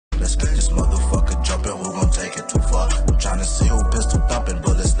to see who pistol thumping,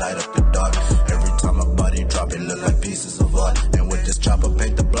 bullets light up the dark. Every time my body drop, it look like pieces of art. And with this chopper,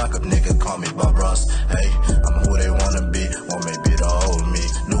 paint the block up, nigga, call me Bob Ross. Hey, I'm who they wanna be, want me be the old me.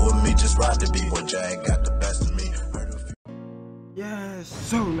 New with me, just ride the beat, boy, Jag got the best of me. Yes,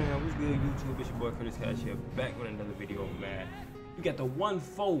 sir, man. What's good, YouTube? It's your boy Curtis Cash here, back with another video, man. We got the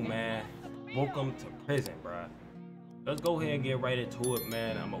 1-4, man. Welcome to prison, bruh. Let's go ahead and get right into it,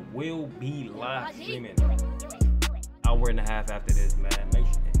 man. Will be live streaming hour and a half after this, man. Make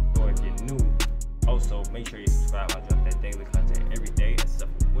sure if you're new, also make sure you subscribe. I drop that daily content every day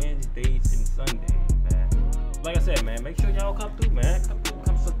except for Wednesdays and Sundays, man. Like I said, man, make sure y'all come through, man. Come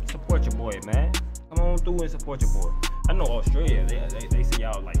support your boy, man. Come on through and support your boy. I know Australia, they see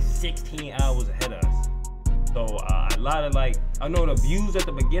y'all like 16 hours ahead of us. So a lot of I know the views at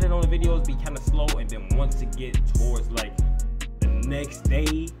the beginning on the videos be kind of slow, and then once it get towards like the next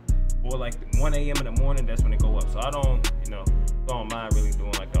day or like 1 a.m. in the morning, that's when it go up. So I don't mind really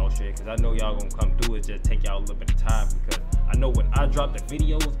doing like the Australia, because I know y'all gonna come through. It just take y'all a little bit of time, because I know when I drop the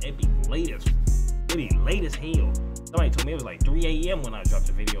videos, it be late as hell. Somebody told me it was like 3 a.m. when I dropped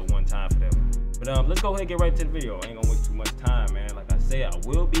the video one time for them. But let's go ahead and get right to the video. I ain't gonna waste too much time, man. Like I said, I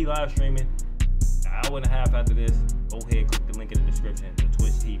will be live streaming an hour and a half after this. Go ahead, click the link in the description, the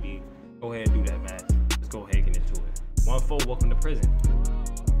Twitch TV. Go ahead and do that, man. Let's go ahead and get into it. 1-4, welcome to prison.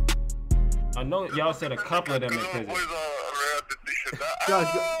 I know y'all said a couple of them in prison. Yeah,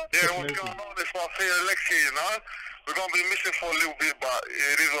 what's going on? It's my favorite Lex here, you know? We're gonna be missing for a little bit, but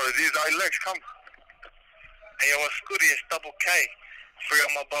it is what it is. Hey, Lex, come. Hey, yo, what's good? It's Double K. 3 of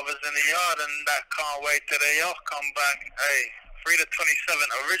my brothers in the yard, and that can't wait till they all come back. Hey, 3 to 27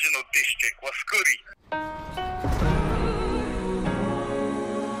 original district. What's goody?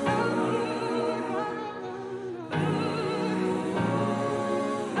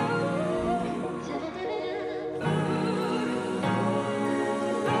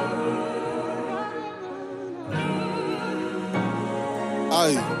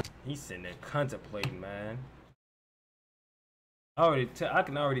 He's sitting there contemplating, man. I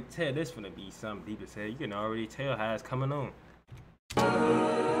can already tell this finna be something deep as hell. You can already tell how it's coming on.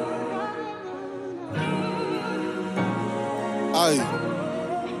 Aye.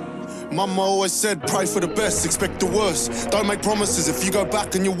 Mama always said, pray for the best, expect the worst. Don't make promises if you go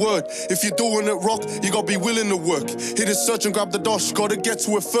back on your word. If you're doing it rock, you gotta be willing to work. Hit a search and grab the dosh, gotta get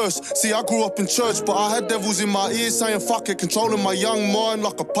to it first. See, I grew up in church, but I had devils in my ears saying fuck it, controlling my young mind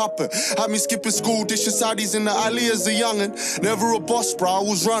like a puppet. Had me skipping school, dishing saddies in the alley as a youngin'. Never a boss, bro, I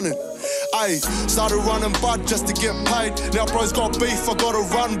was running. Ayy, started running bud just to get paid. Now bro's got beef, I gotta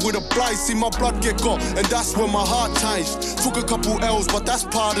run with a blade. See my blood get got, and that's when my heart changed. Took a couple L's, but that's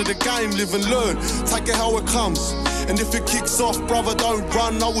part of the game. Live and learn, take it how it comes. And if it kicks off, brother, don't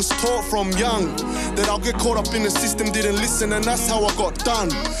run. I was taught from young that I'll get caught up in the system, didn't listen, and that's how I got done.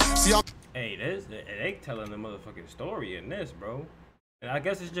 See, hey, they telling the motherfucking story in this, bro. And I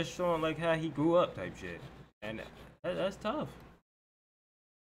guess it's just showing like how he grew up type shit. And that's tough.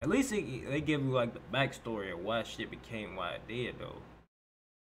 At least they give you like the backstory of why shit became why it did, though.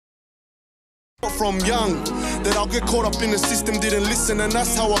 From young that I'll get caught up in the system, didn't listen, and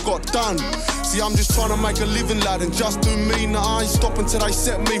that's how I got done. See, I'm just trying to make a living, lad, and just do me. Nah, I ain't stopping till they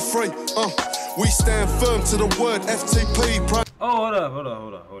set me free. We stand firm to the word FTP. Oh, hold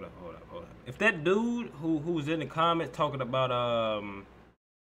up. If that dude who's in the comments talking about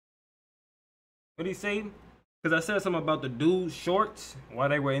what he say? Because I said something about the dude's shorts while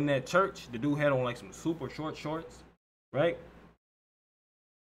they were in that church. The dude had on like some super short shorts, right?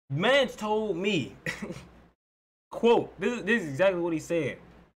 Man told me, quote, this is exactly what he said.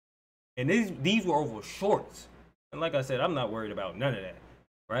 And these were over shorts. And like I said, I'm not worried about none of that,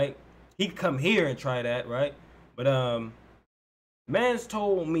 right? He could come here and try that, right? But man's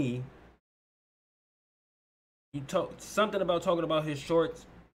told me, you talk something about talking about his shorts.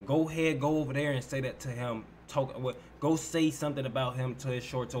 Go ahead, go over there and say that to him. Go say something about him to his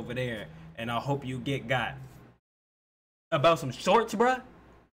shorts over there, and I hope you get got. About some shorts, bruh?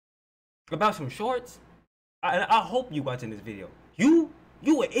 About some shorts? I hope you watching this video. You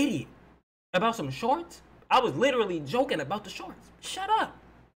an idiot. About some shorts? I was literally joking about the shorts. Shut up.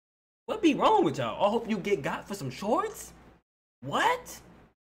 What be wrong with y'all? I hope you get got for some shorts? What?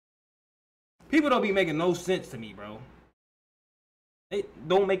 People don't be making no sense to me, bro. They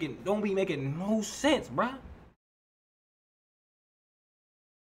don't be making no sense, bruh.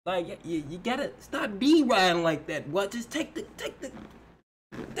 Like, you gotta stop riding like that. What? Just take that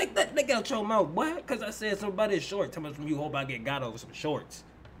nigga out your mouth, boy. Cause I said somebody's short. Tell me from you hope I get got over some shorts.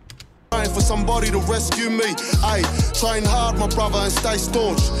 praying for somebody to rescue me. Ayy, train hard, my brother, and stay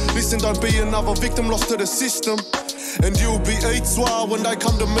staunch. Listen, don't be another victim lost to the system. And you'll be eats wild when they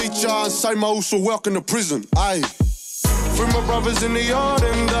come to meet ya and say, Mosa, welcome to prison. Ayy. Free my brothers in the yard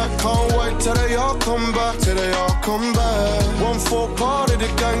and I can't wait till they all come back, till they all come back. 1-4 part of the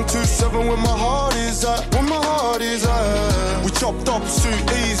gang, 2-7 where my heart is at, where my heart is at. We chopped up too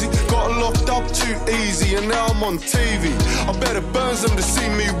easy, got locked up too easy, and now I'm on TV. I bet it burns them to see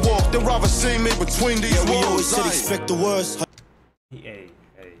me walk, they'd rather see me between these walls. We always said expect the worst. Hey.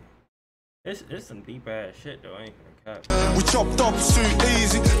 It's some deep ass shit though, I ain't gonna cap. We chopped up too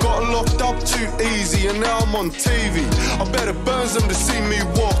easy, got locked up too easy, and now I'm on TV. I bet it burns them to see me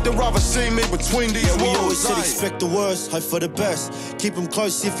walk, they'd rather see me between these walls. We always said expect the worst, hope for the best. Keep them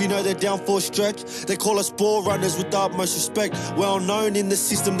close if you know they're down for a stretch. They call us ball runners with the utmost respect. Well known in the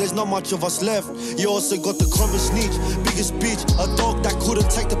system, there's not much of us left. You also got the common snitch, biggest bitch, a dog that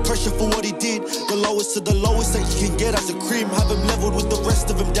couldn't take the pressure for what he did. The lowest of the lowest that you can get as a cream, have him leveled with the rest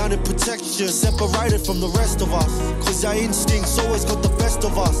of them down in protection. Separated from the rest of us, cause our instincts always got the best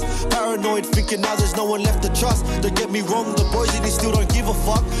of us. Paranoid, thinking now there's no one left to trust. Don't get me wrong, the boys in here still don't give a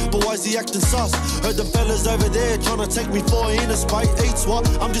fuck, but why's he acting sus? Heard the fellas over there trying to take me for an inner spite. Eats what?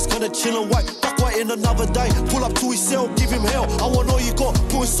 I'm just gonna chill and wait, fuck waiting another day. Pull up to his cell, give him hell. I want all you got,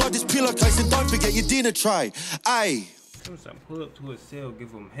 put inside this pillowcase, and don't forget your dinner tray. Ayy. Pull up to his cell,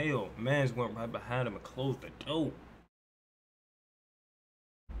 give him hell. Man's went right behind him and closed the door.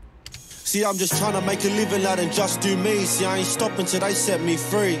 See, I'm just trying to make a living out and just do me. See, I ain't stopping till they set me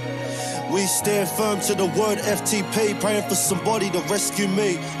free. We stand firm to the word FTP, praying for somebody to rescue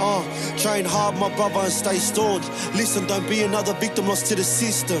me. Train hard, my brother, and stay staunch. Listen, don't be another victim lost to the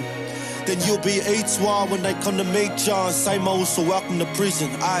system. Then you'll be eats wild when they come to meet ya and say, Mosa, welcome to prison.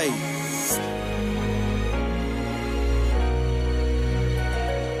 Ayy.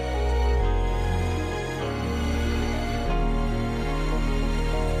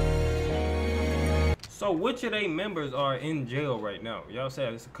 So which of they members are in jail right now? Y'all said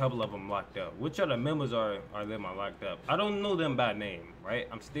there's a couple of them locked up. Which of the members are them locked up? I don't know them by name, right?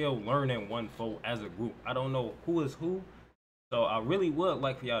 I'm still learning ONEFOUR as a group. I don't know who is who. So I really would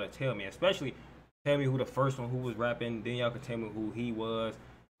like for y'all to tell me, especially tell me who the first one who was rapping. Then y'all can tell me who he was.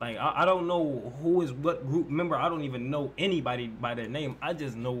 Like, I don't know who is what group member. I don't even know anybody by their name. I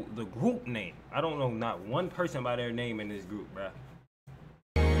just know the group name. I don't know not one person by their name in this group, bruh.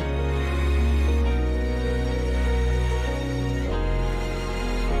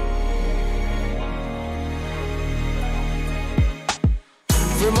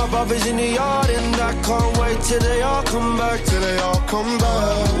 Bring my brothers in the yard and I can't wait till they all come back, till they all come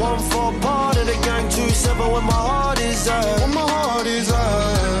back. 1-4 part of the gang, 2-7 where my heart is at, where my heart is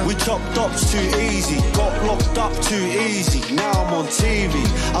at. We chopped up too easy, got locked up too easy. Now I'm on TV.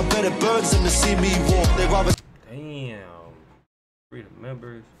 I bet it burns them to see me walk. They rather. Damn. Freedom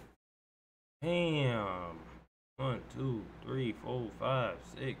members. Damn. 1, 2, 3, 4, 5,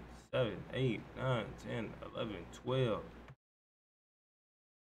 6, 7, 8, 9, 10, 11, 12.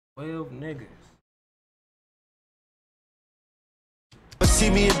 12 niggas. See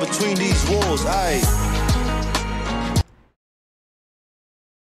me in between these walls, ayy.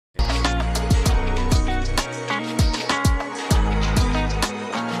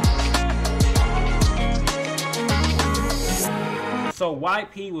 So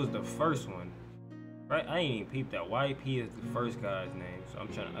YP was the first one, right? I ain't even peeped that. YP is the first guy's name, so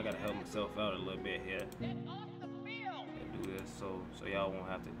I gotta help myself out a little bit here. Do this so y'all won't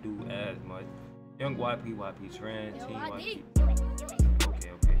have to do as much. Young YP's friend, Team YP.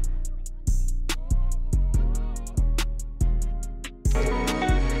 Okay.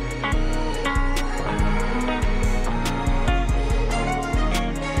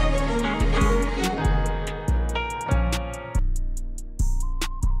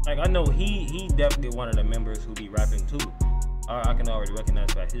 Like, I know he definitely one of the members who be rapping too. I can already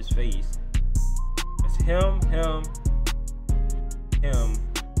recognize by his face. It's him.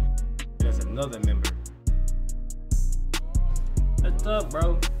 There's another member. What's up,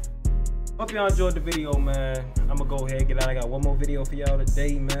 bro? Hope y'all enjoyed the video, man. I'm gonna go ahead and get out. I got one more video for y'all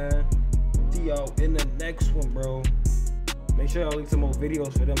today, man. See y'all in the next one, bro. Make sure y'all link some more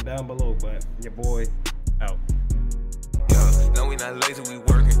videos for them down below. But your boy out. Yeah, no, we not lazy, we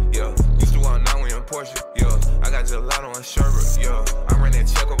working. Yeah, used to walk, now we in Porsche. Yeah, I got gelato and sherbet. Yeah, I ran that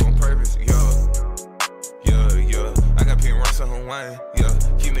check up on purpose. Yeah. I got pink Russell Hawaiian, yeah.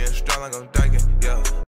 Keep me in strong like I'm dying.